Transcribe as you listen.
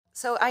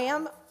So I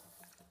am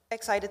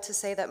excited to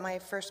say that my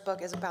first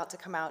book is about to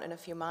come out in a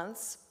few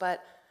months,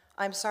 but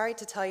I'm sorry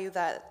to tell you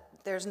that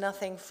there's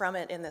nothing from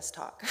it in this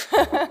talk.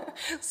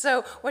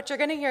 So what you're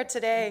going to hear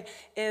today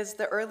is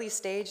the early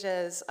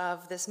stages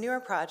of this newer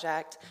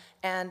project,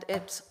 and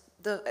it's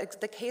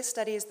the case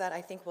studies that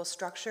I think will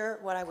structure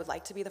what I would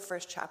like to be the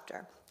first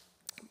chapter.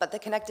 But the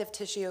connective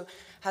tissue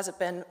hasn't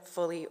been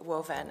fully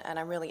woven, and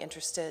I'm really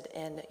interested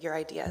in your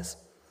ideas.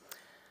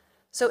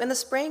 So in the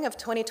spring of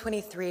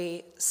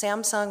 2023,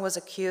 Samsung was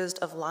accused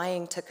of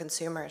lying to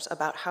consumers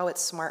about how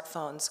its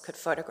smartphones could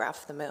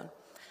photograph the moon.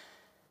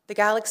 The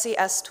Galaxy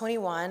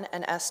S21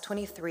 and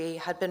S23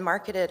 had been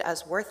marketed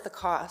as worth the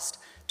cost,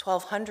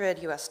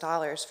 $1,200 US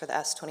for the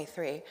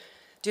S23,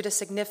 due to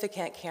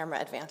significant camera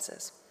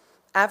advances.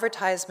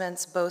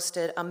 Advertisements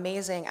boasted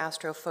amazing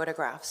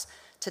astrophotographs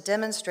to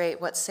demonstrate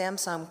what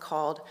Samsung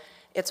called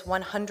its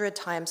 100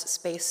 times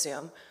space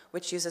zoom,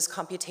 which uses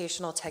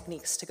computational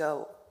techniques to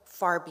go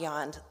far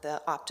beyond the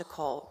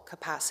optical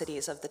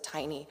capacities of the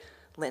tiny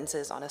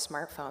lenses on a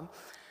smartphone,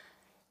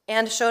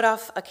 and showed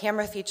off a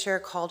camera feature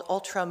called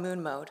Ultra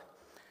Moon Mode.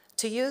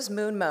 To use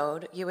Moon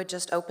Mode, you would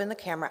just open the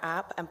camera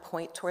app and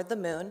point toward the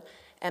moon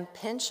and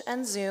pinch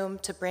and zoom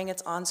to bring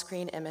its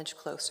on-screen image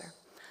closer.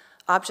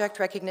 Object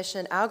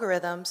recognition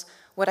algorithms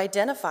would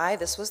identify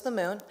this was the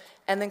moon,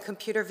 and then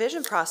computer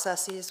vision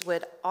processes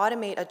would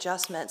automate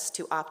adjustments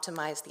to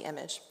optimize the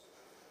image.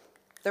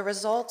 The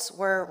results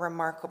were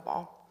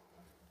remarkable.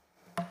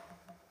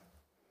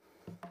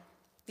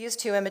 These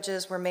two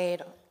images were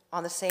made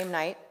on the same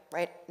night,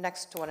 right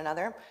next to one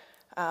another,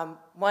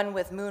 one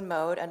with moon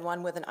mode and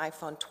one with an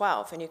iPhone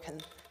 12, and you can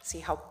see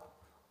how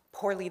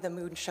poorly the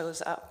moon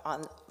shows up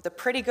on the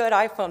pretty good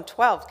iPhone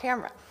 12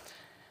 camera.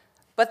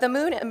 But the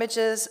moon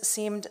images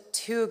seemed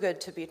too good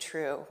to be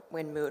true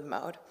in moon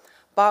mode.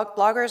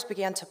 Bloggers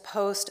began to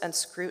post and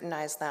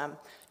scrutinize them,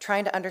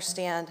 trying to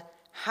understand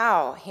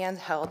how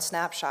handheld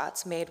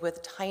snapshots made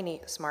with tiny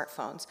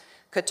smartphones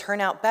could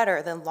turn out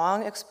better than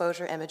long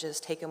exposure images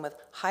taken with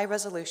high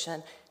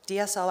resolution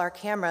DSLR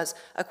cameras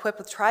equipped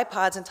with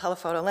tripods and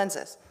telephoto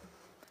lenses.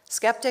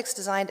 Skeptics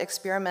designed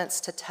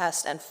experiments to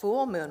test and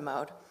fool moon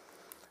mode,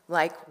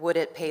 like would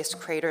it paste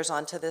craters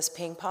onto this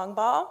ping pong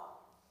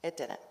ball? It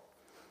didn't.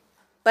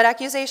 But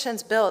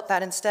accusations built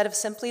that instead of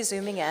simply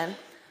zooming in,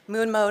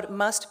 moon mode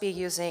must be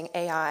using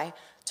AI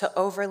to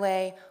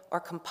overlay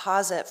or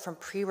composite from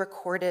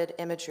pre-recorded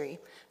imagery,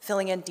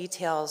 filling in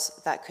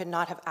details that could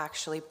not have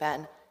actually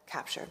been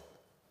captured.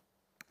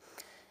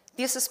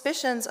 These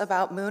suspicions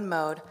about moon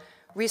mode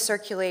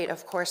recirculate,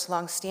 of course,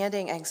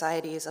 long-standing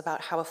anxieties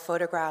about how a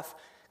photograph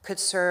could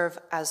serve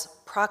as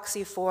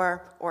proxy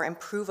for or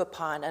improve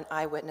upon an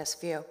eyewitness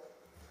view.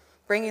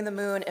 Bringing the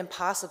moon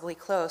impossibly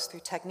close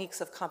through techniques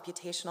of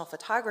computational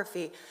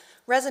photography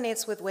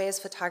resonates with ways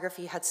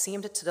photography had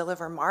seemed to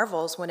deliver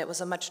marvels when it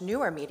was a much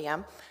newer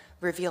medium,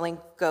 revealing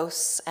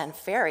ghosts and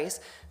fairies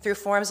through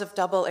forms of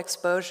double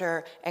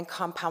exposure and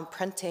compound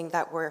printing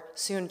that were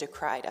soon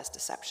decried as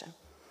deception.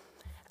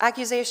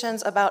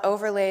 Accusations about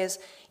overlays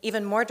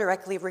even more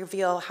directly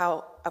recall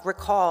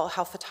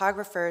how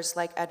photographers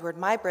like Edward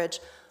Muybridge,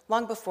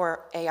 long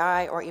before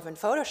AI or even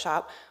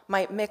Photoshop,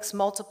 might mix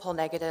multiple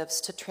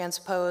negatives to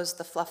transpose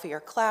the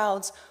fluffier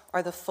clouds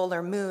or the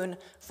fuller moon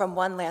from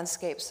one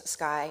landscape's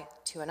sky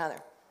to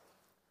another.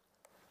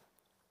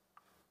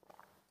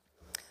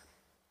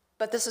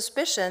 But the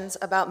suspicions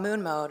about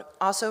moon mode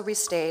also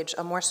restage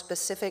a more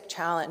specific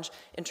challenge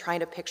in trying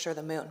to picture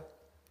the moon.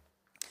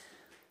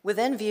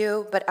 Within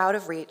view, but out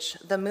of reach,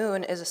 the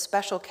moon is a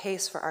special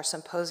case for our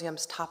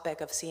symposium's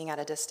topic of seeing at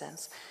a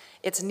distance.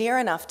 It's near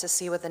enough to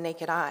see with the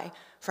naked eye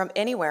from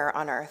anywhere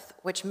on Earth,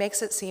 which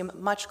makes it seem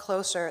much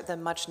closer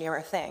than much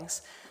nearer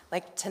things.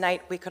 Like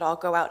tonight, we could all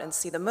go out and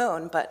see the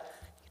moon, but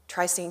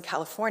try seeing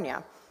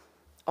California,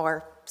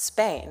 or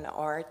Spain,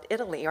 or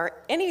Italy, or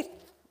any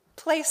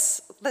place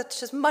that's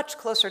just much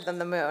closer than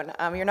the moon.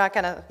 You're not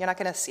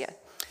gonna see it.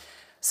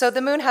 So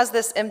the moon has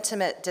this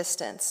intimate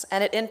distance,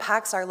 and it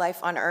impacts our life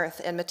on Earth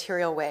in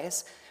material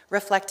ways,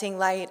 reflecting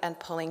light and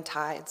pulling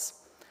tides.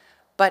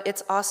 But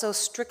it's also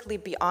strictly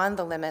beyond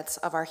the limits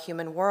of our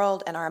human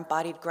world and our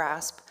embodied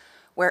grasp,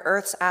 where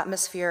Earth's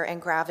atmosphere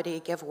and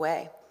gravity give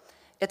way.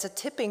 It's a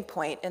tipping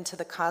point into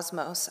the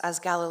cosmos, as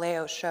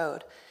Galileo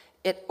showed.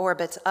 It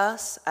orbits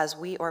us as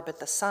we orbit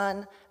the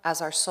sun,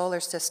 as our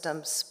solar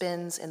system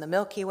spins in the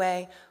Milky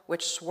Way,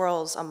 which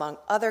swirls among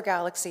other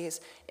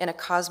galaxies in a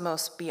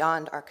cosmos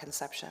beyond our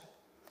conception.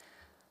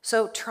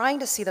 So trying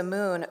to see the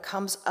moon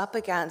comes up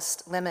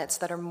against limits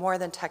that are more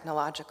than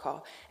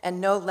technological, and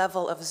no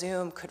level of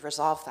zoom could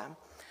resolve them.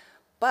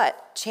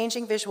 But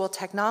changing visual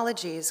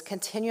technologies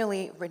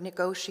continually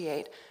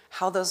renegotiate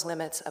how those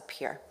limits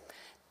appear.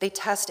 They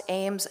test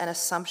aims and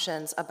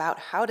assumptions about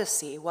how to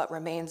see what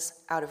remains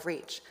out of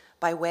reach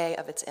by way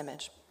of its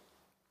image.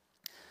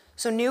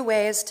 So new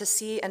ways to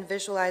see and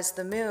visualize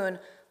the moon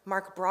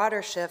mark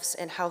broader shifts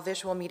in how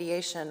visual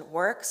mediation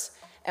works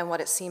and what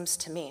it seems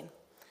to mean.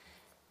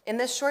 In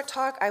this short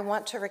talk, I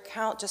want to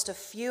recount just a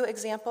few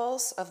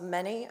examples of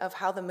many of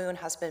how the moon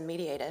has been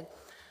mediated.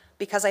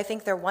 because I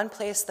think they're one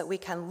place that we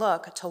can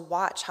look to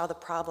watch how the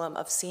problem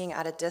of seeing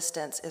at a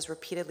distance is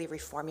repeatedly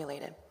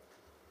reformulated.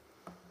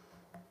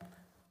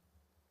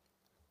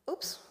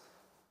 Oops,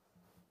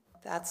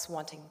 that's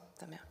wanting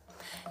the moon.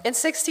 In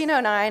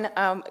 1609,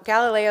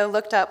 Galileo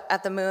looked up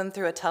at the moon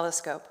through a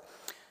telescope.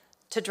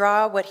 To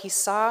draw what he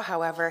saw,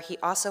 however, he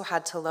also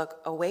had to look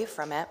away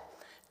from it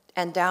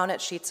and down at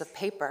sheets of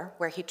paper,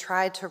 where he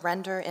tried to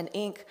render in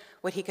ink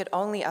what he could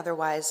only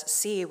otherwise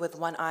see with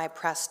one eye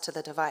pressed to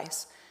the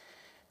device.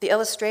 The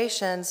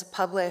illustrations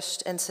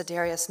published in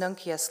Siderius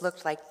Nuncius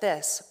looked like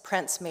this,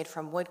 prints made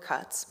from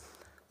woodcuts.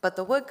 But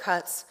the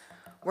woodcuts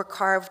were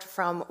carved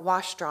from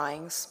wash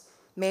drawings,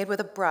 made with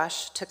a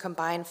brush to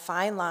combine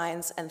fine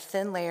lines and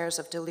thin layers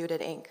of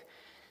diluted ink.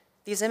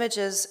 These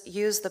images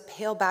use the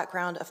pale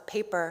background of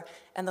paper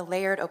and the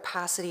layered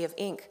opacity of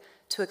ink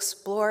to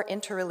explore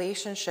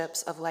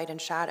interrelationships of light and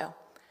shadow.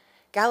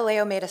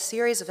 Galileo made a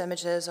series of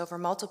images over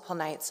multiple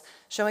nights,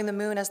 showing the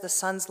moon as the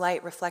sun's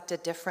light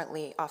reflected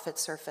differently off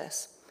its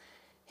surface.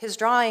 His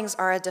drawings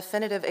are a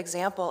definitive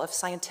example of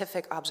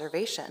scientific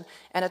observation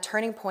and a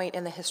turning point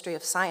in the history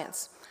of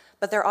science,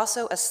 but they're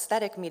also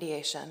aesthetic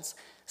mediations.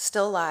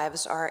 Still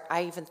lives are,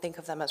 I even think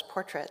of them as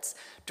portraits,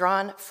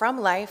 drawn from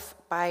life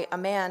by a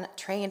man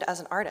trained as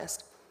an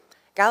artist.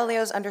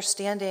 Galileo's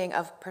understanding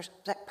of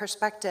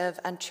perspective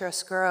and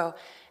chiaroscuro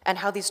and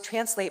how these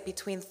translate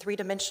between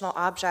three-dimensional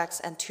objects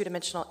and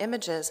two-dimensional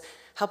images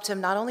helped him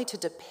not only to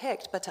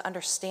depict, but to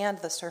understand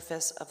the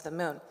surface of the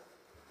moon.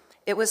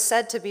 It was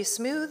said to be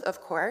smooth,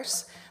 of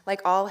course, like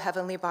all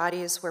heavenly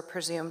bodies were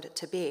presumed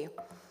to be.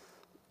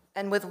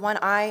 And with one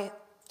eye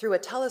through a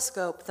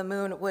telescope, the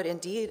moon would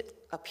indeed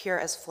appear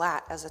as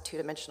flat as a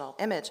two-dimensional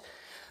image.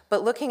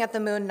 But looking at the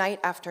moon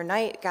night after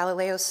night,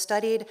 Galileo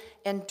studied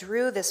and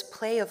drew this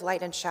play of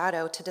light and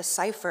shadow to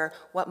decipher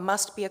what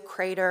must be a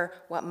crater,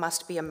 what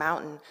must be a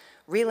mountain,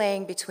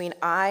 relaying between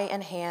eye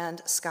and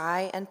hand,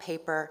 sky and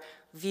paper,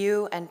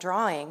 view and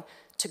drawing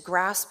to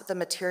grasp the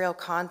material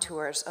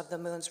contours of the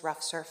moon's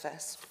rough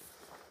surface.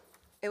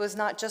 It was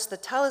not just the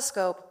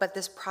telescope, but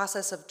this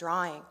process of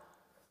drawing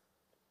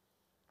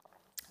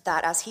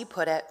that, as he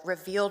put it,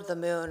 revealed the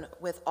moon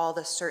with all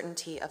the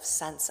certainty of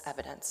sense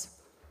evidence.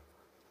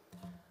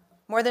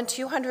 More than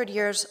 200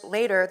 years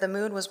later, the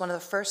moon was one of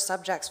the first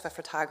subjects for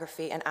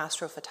photography and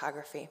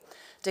astrophotography.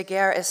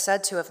 Daguerre is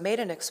said to have made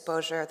an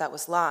exposure that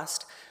was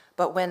lost,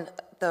 but when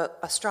the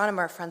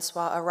astronomer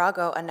Francois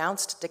Arago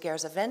announced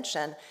Daguerre's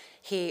invention,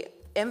 he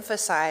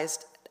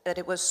emphasized that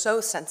it was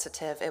so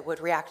sensitive it would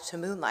react to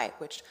moonlight,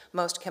 which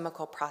most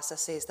chemical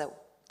processes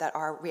that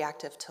are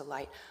reactive to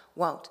light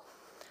won't.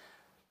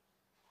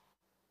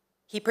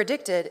 He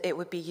predicted it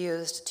would be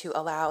used to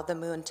allow the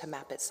moon to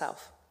map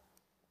itself.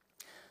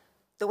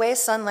 The way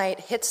sunlight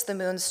hits the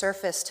moon's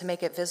surface to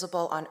make it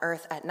visible on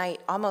Earth at night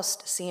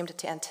almost seemed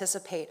to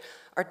anticipate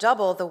or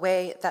double the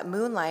way that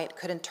moonlight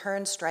could in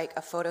turn strike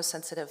a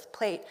photosensitive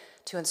plate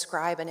to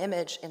inscribe an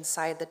image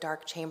inside the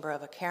dark chamber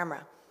of a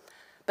camera.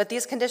 But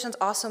these conditions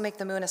also make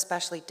the moon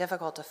especially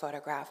difficult to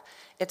photograph.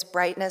 Its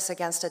brightness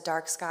against a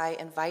dark sky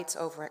invites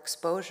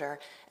overexposure,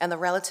 and the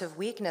relative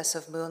weakness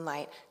of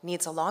moonlight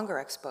needs a longer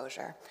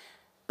exposure.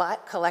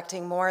 But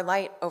collecting more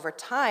light over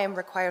time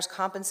requires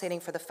compensating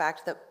for the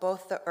fact that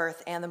both the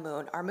Earth and the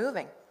moon are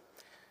moving.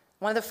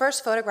 One of the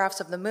first photographs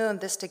of the moon,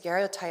 this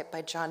daguerreotype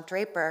by John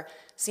Draper,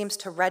 seems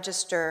to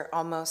register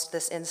almost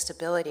this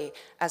instability,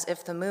 as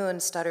if the moon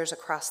stutters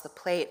across the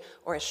plate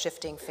or is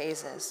shifting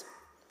phases.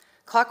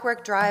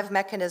 Clockwork drive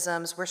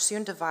mechanisms were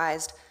soon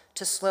devised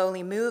to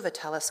slowly move a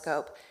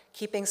telescope,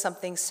 keeping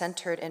something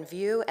centered in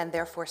view and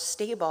therefore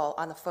stable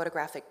on the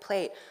photographic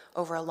plate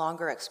over a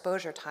longer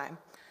exposure time.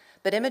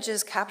 But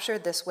images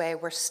captured this way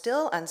were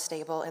still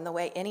unstable in the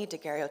way any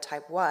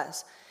daguerreotype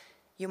was.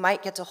 You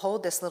might get to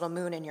hold this little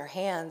moon in your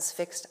hands,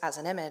 fixed as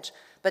an image,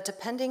 but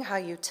depending how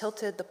you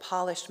tilted the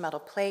polished metal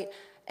plate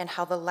and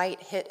how the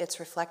light hit its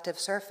reflective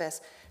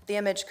surface, the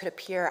image could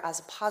appear as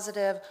a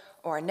positive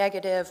or a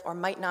negative or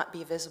might not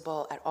be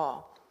visible at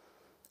all.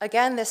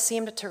 Again, this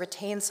seemed to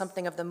retain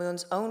something of the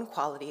moon's own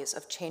qualities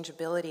of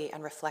changeability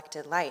and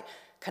reflected light,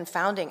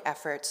 confounding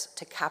efforts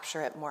to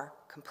capture it more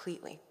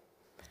completely.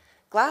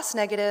 Glass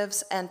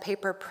negatives and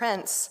paper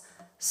prints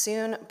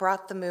soon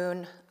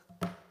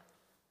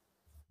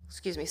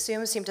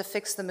seemed to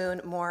fix the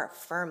moon more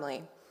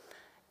firmly.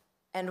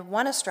 And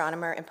one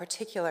astronomer in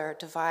particular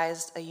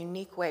devised a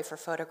unique way for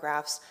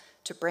photographs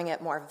to bring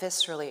it more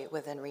viscerally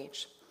within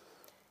reach.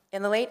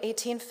 In the late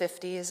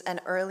 1850s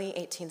and early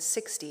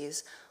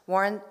 1860s,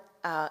 Warren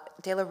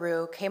de la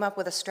Rue came up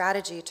with a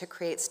strategy to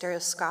create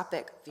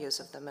stereoscopic views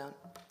of the moon.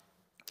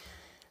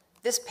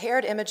 This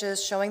paired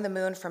images showing the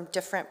moon from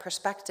different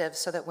perspectives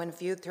so that when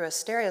viewed through a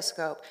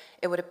stereoscope,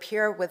 it would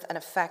appear with an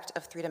effect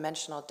of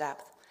three-dimensional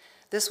depth.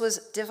 This was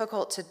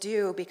difficult to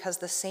do because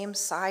the same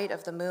side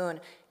of the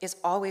moon is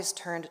always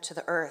turned to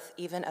the Earth,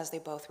 even as they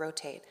both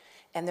rotate.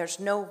 And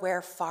there's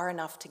nowhere far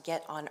enough to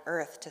get on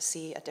Earth to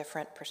see a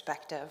different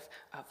perspective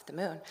of the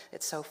moon.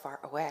 It's so far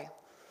away.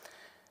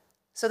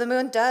 So the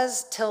moon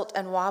does tilt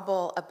and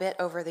wobble a bit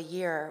over the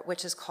year,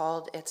 which is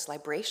called its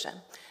libration.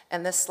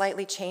 And this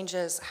slightly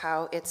changes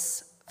how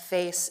its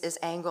face is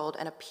angled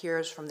and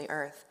appears from the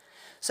Earth.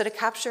 So to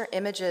capture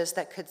images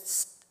that could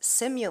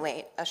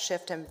simulate a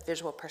shift in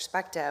visual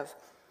perspective,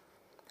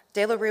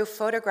 De La Rue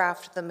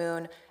photographed the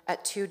moon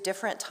at 2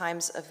 different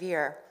times of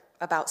year,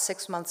 about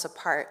 6 months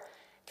apart,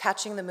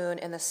 catching the moon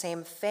in the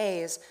same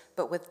phase,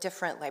 but with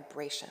different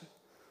libration.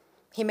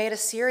 He made a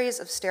series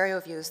of stereo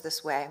views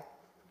this way,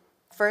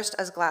 first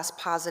as glass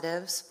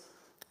positives,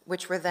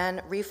 which were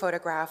then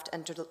rephotographed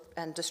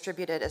and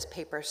distributed as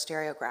paper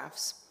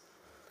stereographs.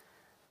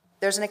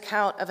 There's an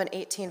account of an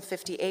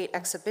 1858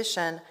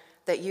 exhibition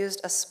that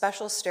used a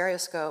special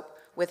stereoscope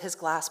with his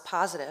glass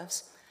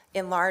positives,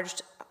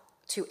 enlarged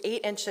to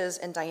 8 inches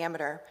in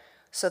diameter,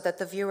 so that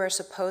the viewer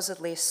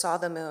supposedly saw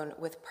the moon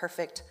with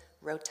perfect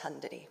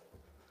rotundity.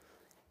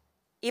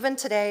 Even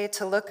today,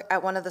 to look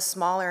at one of the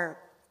smaller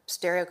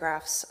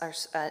stereographs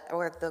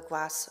or the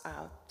glass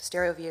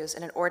stereo views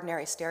in an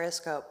ordinary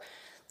stereoscope,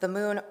 the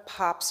moon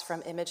pops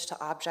from image to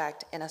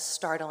object in a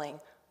startling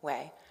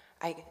way.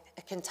 I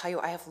can tell you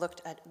I have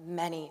looked at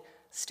many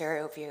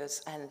stereo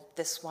views, and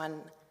this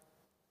one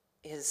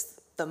is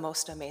the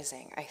most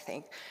amazing, I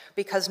think,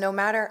 because no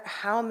matter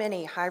how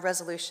many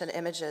high-resolution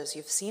images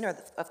you've seen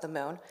of the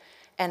moon,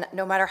 and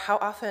no matter how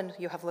often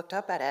you have looked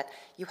up at it,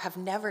 you have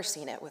never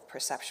seen it with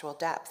perceptual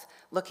depth,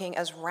 looking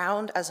as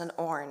round as an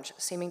orange,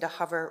 seeming to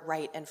hover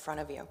right in front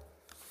of you.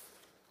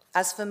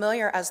 As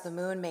familiar as the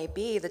moon may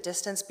be, the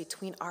distance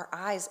between our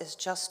eyes is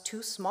just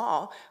too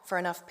small for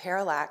enough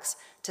parallax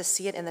to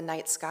see it in the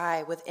night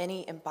sky with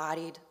any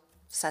embodied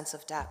sense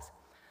of depth.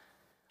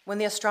 When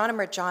the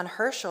astronomer John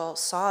Herschel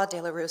saw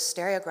De La Rue's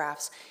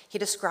stereographs, he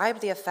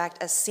described the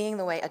effect as seeing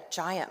the way a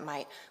giant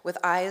might, with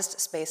eyes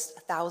spaced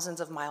thousands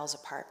of miles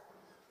apart.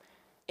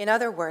 In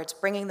other words,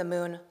 bringing the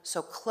moon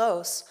so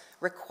close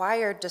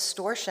required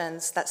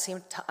distortions that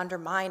seemed to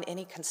undermine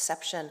any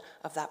conception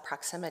of that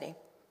proximity.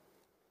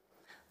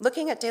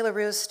 Looking at De La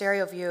Rue's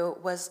stereo view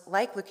was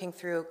like looking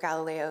through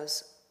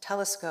Galileo's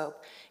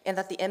telescope in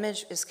that the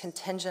image is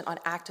contingent on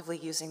actively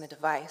using the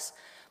device.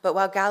 But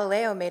while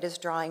Galileo made his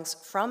drawings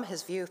from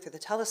his view through the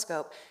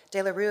telescope,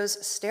 De La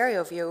Rue's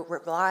stereo view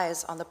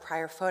relies on the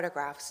prior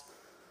photographs.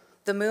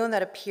 The moon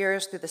that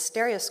appears through the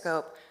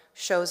stereoscope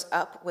shows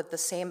up with the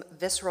same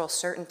visceral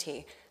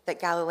certainty that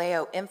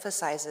Galileo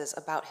emphasizes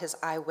about his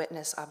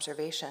eyewitness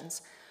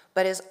observations,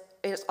 but is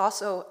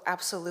also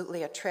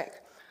absolutely a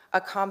trick, a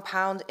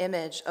compound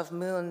image of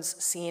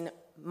moons seen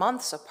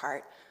months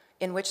apart,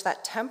 in which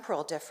that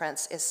temporal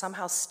difference is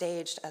somehow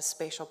staged as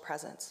spatial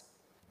presence.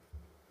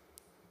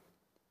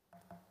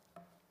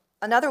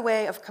 Another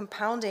way of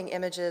compounding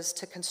images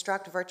to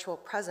construct virtual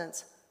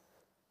presence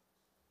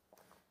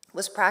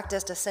was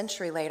practiced a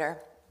century later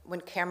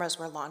when cameras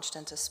were launched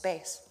into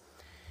space.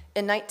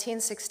 In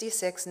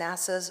 1966,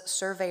 NASA's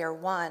Surveyor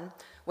 1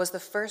 was the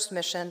first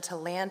mission to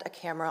land a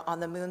camera on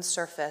the moon's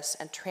surface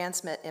and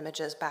transmit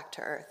images back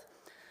to Earth.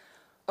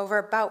 Over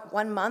about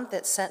 1 month,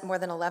 it sent more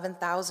than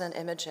 11,000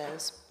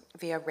 images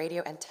via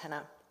radio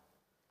antenna.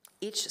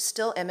 Each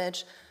still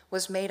image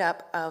was made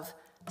up of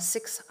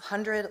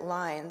 600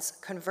 lines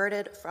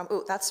converted from,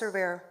 that's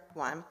Surveyor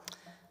 1.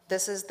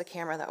 This is the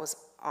camera that was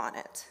on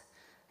it.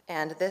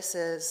 And this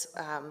is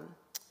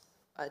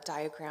a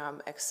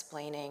diagram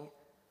explaining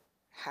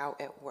how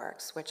it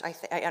works, which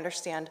I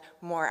understand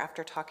more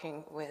after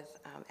talking with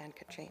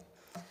Anne-Catherine.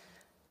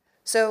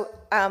 So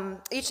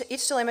each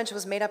still image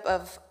was made up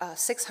of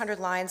 600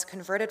 lines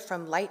converted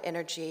from light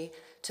energy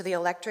to the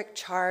electric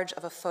charge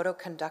of a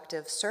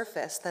photoconductive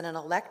surface that an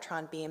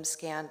electron beam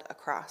scanned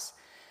across.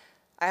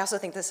 I also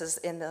think this is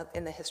in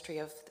the history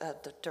of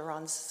the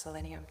Duran's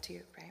selenium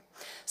too, right?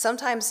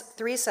 Sometimes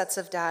 3 sets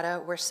of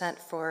data were sent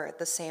for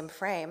the same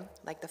frame,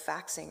 like the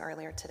faxing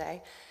earlier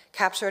today,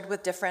 captured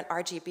with different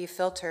RGB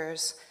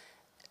filters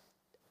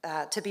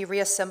to be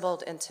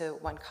reassembled into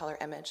one color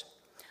image.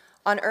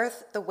 On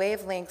Earth, the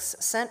wavelengths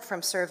sent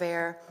from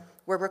Surveyor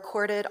were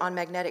recorded on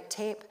magnetic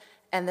tape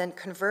and then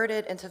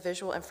converted into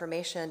visual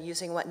information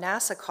using what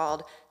NASA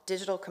called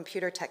digital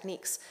computer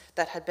techniques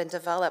that had been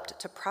developed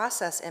to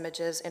process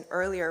images in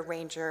earlier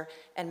Ranger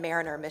and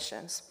Mariner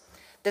missions.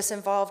 This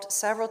involved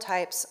several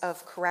types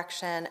of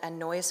correction and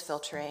noise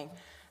filtering,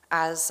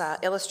 as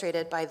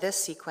illustrated by this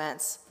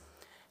sequence,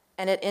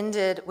 and it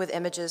ended with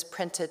images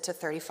printed to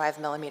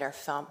 35mm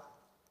film.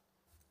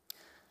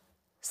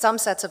 Some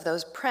sets of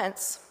those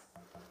prints,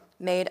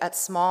 made at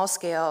small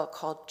scale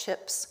called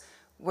chips,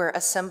 were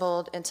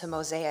assembled into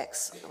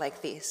mosaics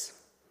like these.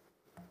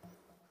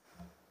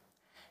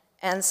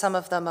 And some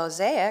of the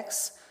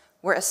mosaics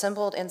were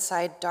assembled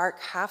inside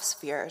dark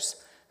half-spheres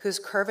whose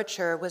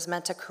curvature was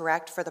meant to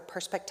correct for the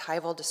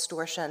perspectival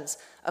distortions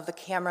of the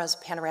camera's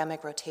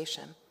panoramic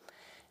rotation.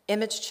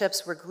 Image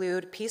chips were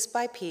glued piece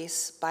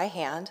by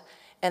hand,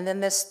 and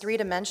then this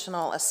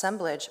 3-dimensional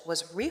assemblage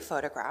was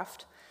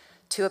rephotographed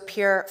to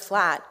appear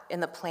flat in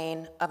the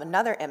plane of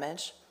another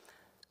image,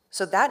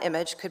 so that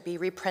image could be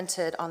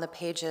reprinted on the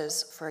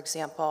pages, for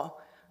example,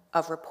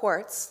 of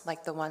reports,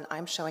 like the one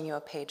I'm showing you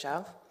a page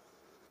of,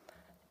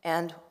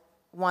 and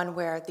one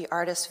where the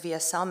artist via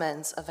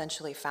Selmans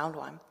eventually found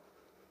one.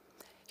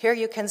 Here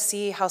you can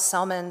see how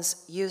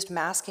Selmans used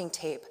masking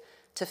tape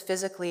to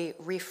physically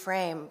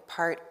reframe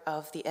part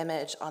of the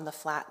image on the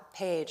flat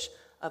page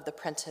of the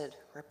printed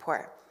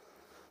report.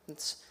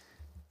 It's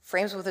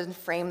frames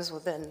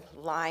within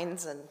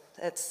lines, and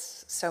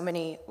it's so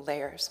many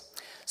layers.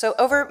 So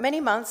over many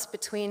months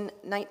between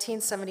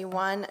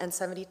 1971 and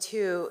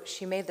 72,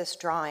 she made this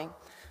drawing,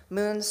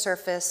 Moon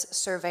Surface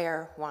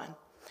Surveyor 1.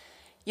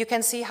 You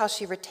can see how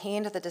she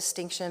retained the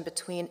distinction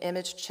between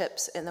image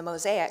chips in the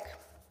mosaic,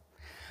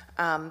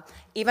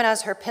 even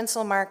as her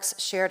pencil marks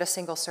shared a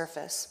single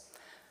surface.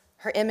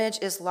 Her image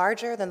is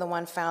larger than the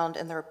one found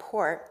in the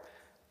report,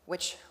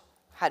 which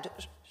had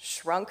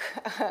shrunk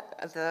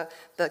the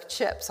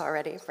chips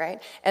already,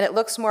 right? And it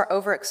looks more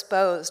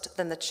overexposed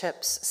than the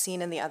chips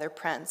seen in the other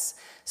prints.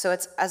 So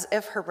it's as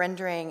if her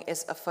rendering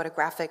is a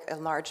photographic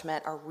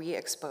enlargement or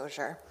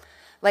re-exposure.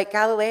 Like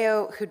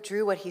Galileo, who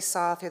drew what he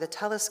saw through the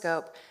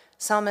telescope,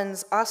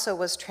 Selmans also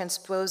was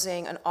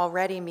transposing an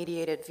already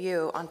mediated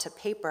view onto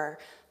paper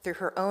through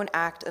her own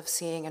act of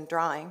seeing and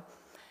drawing.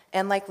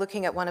 And like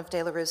looking at one of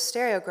De La Rue's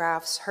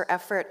stereographs, her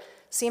effort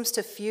seems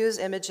to fuse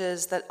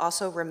images that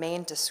also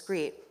remain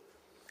discrete,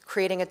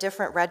 creating a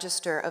different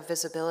register of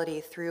visibility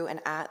through and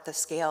at the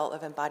scale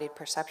of embodied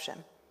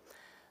perception.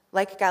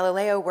 Like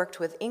Galileo worked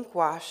with ink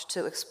wash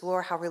to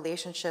explore how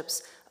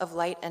relationships of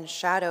light and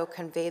shadow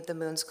conveyed the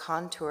moon's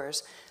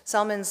contours,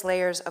 Selmans'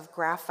 layers of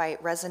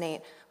graphite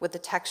resonate with the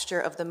texture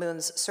of the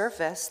moon's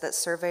surface that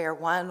Surveyor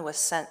 1 was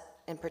sent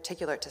in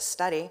particular to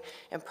study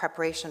in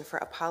preparation for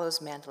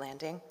Apollo's manned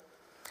landing.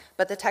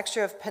 But the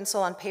texture of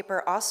pencil on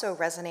paper also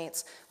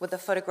resonates with the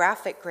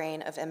photographic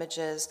grain of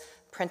images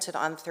printed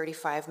on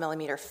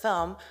 35mm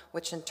film,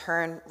 which in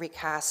turn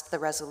recast the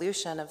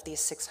resolution of these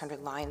 600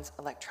 lines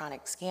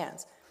electronic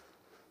scans.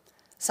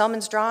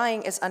 Selmans'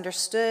 drawing is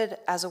understood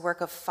as a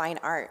work of fine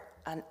art,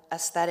 an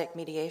aesthetic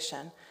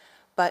mediation,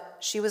 but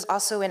she was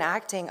also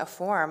enacting a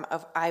form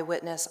of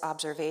eyewitness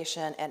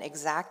observation and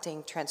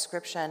exacting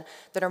transcription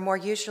that are more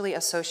usually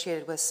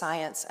associated with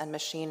science and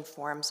machine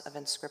forms of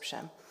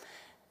inscription.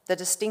 The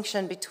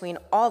distinction between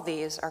all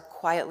these are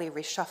quietly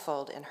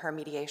reshuffled in her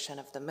mediation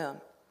of the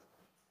moon.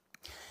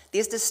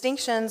 These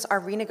distinctions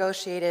are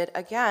renegotiated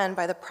again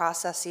by the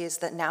processes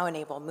that now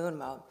enable moon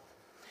mode.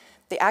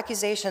 The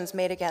accusations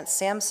made against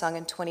Samsung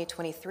in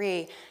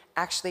 2023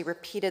 actually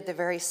repeated the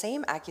very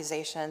same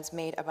accusations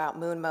made about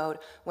moon mode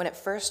when it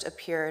first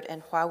appeared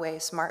in Huawei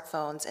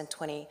smartphones in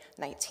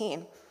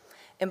 2019.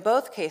 In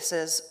both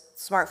cases,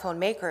 smartphone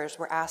makers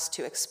were asked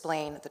to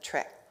explain the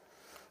trick.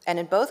 And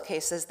in both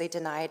cases, they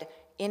denied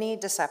any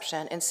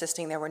deception,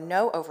 insisting there were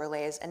no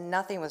overlays and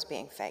nothing was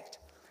being faked.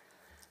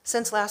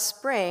 Since last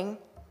spring,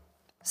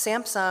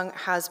 Samsung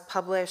has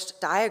published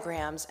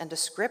diagrams and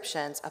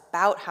descriptions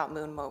about how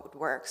moon mode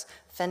works,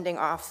 fending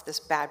off this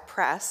bad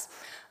press.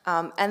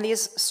 And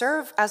these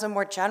serve as a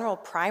more general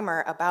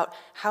primer about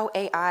how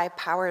AI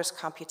powers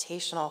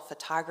computational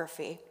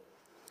photography.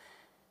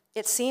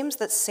 It seems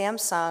that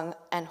Samsung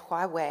and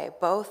Huawei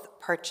both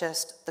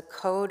purchased the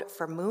code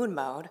for moon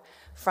mode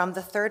from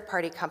the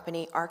third-party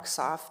company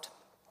Arcsoft,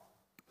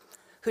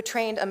 who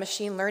trained a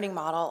machine learning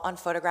model on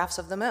photographs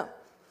of the moon.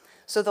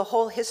 So the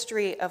whole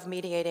history of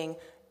mediating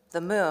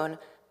the moon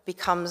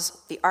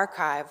becomes the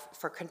archive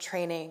for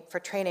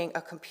training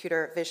a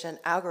computer vision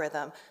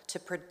algorithm to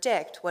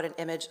predict what an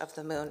image of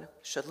the moon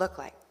should look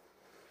like.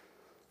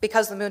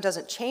 Because the moon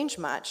doesn't change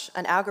much,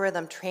 an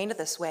algorithm trained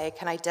this way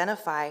can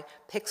identify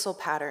pixel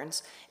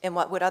patterns in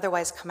what would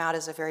otherwise come out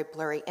as a very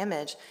blurry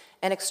image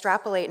and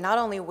extrapolate not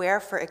only where,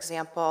 for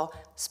example,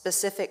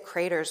 specific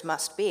craters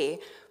must be,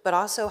 but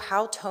also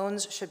how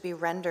tones should be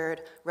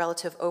rendered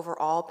relative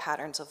overall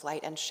patterns of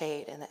light and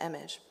shade in the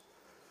image.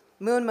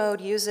 Moon mode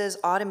uses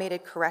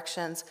automated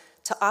corrections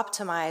to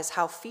optimize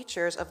how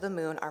features of the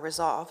moon are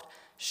resolved,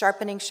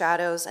 sharpening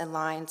shadows and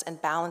lines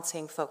and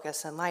balancing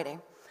focus and lighting.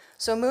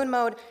 So moon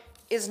mode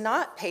is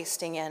not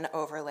pasting in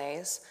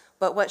overlays,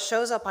 but what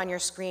shows up on your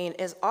screen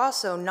is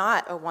also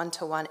not a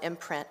one-to-one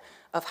imprint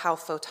of how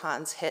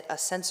photons hit a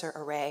sensor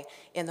array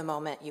in the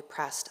moment you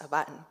pressed a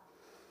button.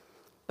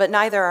 But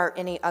neither are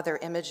any other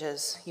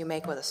images you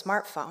make with a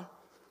smartphone.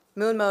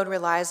 Moon mode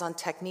relies on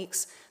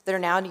techniques that are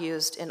now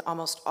used in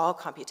almost all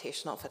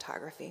computational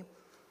photography,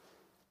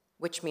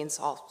 which means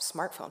all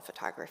smartphone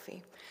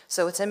photography.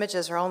 So its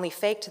images are only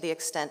fake to the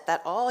extent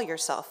that all your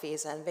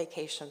selfies and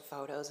vacation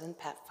photos and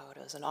pet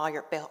photos and all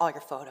your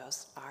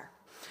photos are.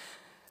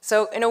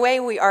 So in a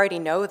way, we already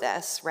know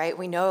this, right?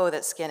 We know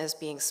that skin is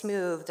being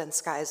smoothed and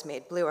skies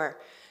made bluer.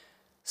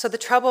 So the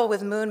trouble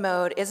with moon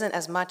mode isn't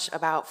as much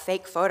about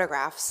fake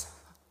photographs,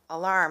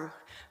 alarm,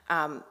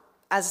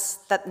 as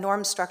that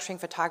norm structuring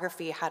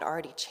photography had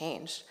already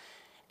changed.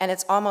 And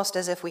it's almost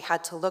as if we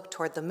had to look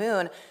toward the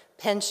moon,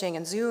 pinching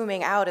and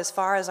zooming out as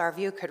far as our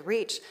view could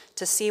reach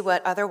to see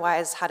what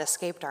otherwise had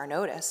escaped our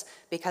notice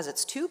because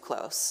it's too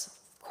close,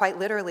 quite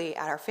literally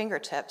at our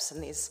fingertips,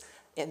 and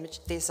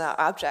these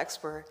objects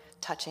we're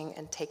touching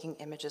and taking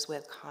images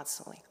with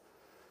constantly.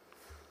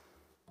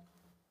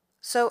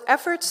 So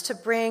efforts to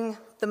bring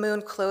the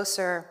moon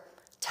closer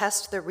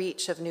test the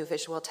reach of new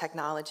visual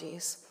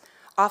technologies,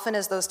 often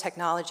as those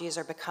technologies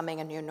are becoming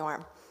a new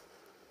norm.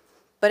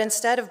 But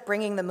instead of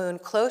bringing the moon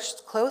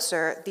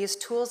closer, these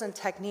tools and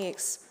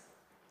techniques,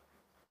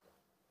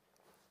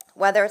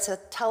 whether it's a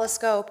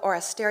telescope or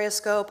a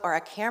stereoscope or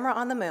a camera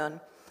on the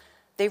moon,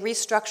 they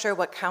restructure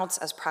what counts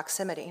as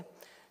proximity.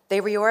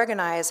 They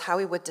reorganize how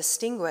we would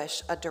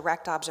distinguish a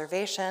direct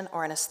observation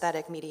or an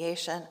aesthetic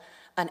mediation,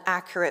 an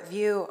accurate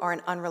view or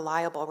an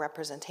unreliable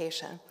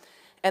representation.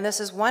 And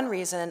this is one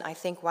reason, I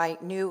think, why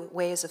new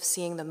ways of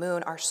seeing the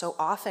moon are so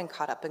often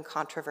caught up in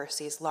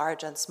controversies,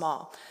 large and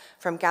small,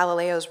 from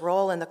Galileo's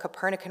role in the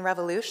Copernican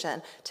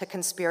revolution to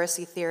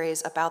conspiracy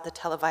theories about the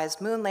televised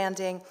moon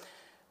landing,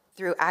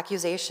 through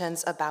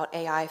accusations about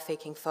AI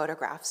faking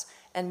photographs,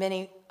 and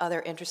many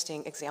other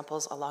interesting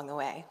examples along the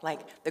way,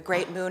 like the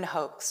Great Moon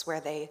Hoax,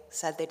 where they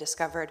said they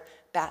discovered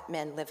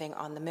Batmen living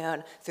on the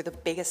moon through the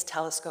biggest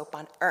telescope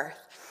on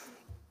Earth,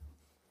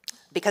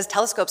 because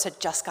telescopes had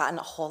just gotten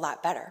a whole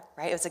lot better,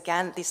 right? It was,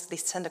 again,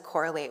 these tend to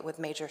correlate with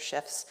major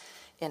shifts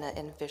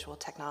in visual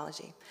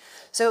technology.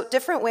 So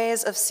different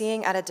ways of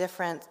seeing at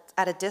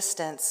a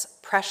distance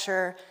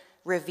pressure,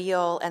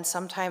 reveal, and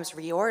sometimes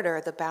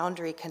reorder the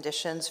boundary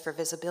conditions for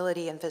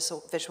visibility and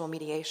visual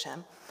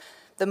mediation.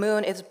 The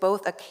moon is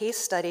both a case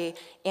study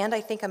and,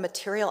 I think, a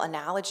material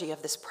analogy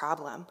of this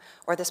problem,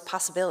 or this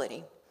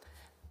possibility.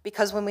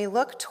 Because when we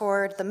look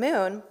toward the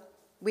moon,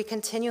 we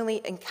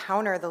continually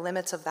encounter the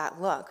limits of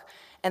that look,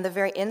 and the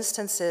very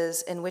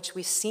instances in which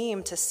we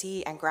seem to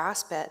see and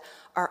grasp it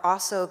are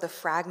also the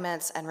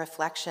fragments and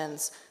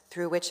reflections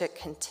through which it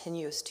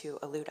continues to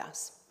elude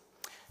us.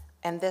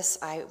 And this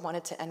I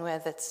wanted to end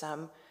with. It's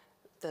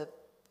the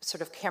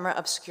sort of camera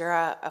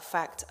obscura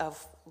effect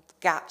of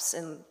gaps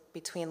in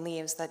between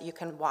leaves, that you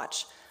can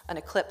watch an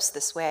eclipse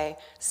this way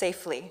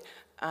safely,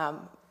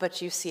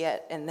 but you see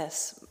it in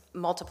this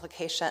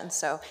multiplication.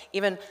 So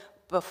even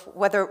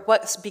whether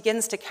what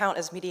begins to count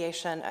as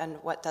mediation and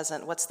what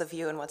doesn't, what's the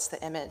view and what's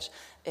the image,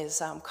 is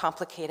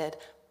complicated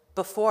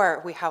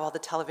before we have all the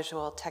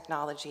televisual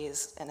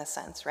technologies, in a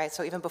sense, right?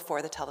 So even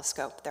before the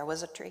telescope, there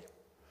was a tree.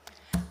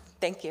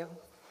 Thank you.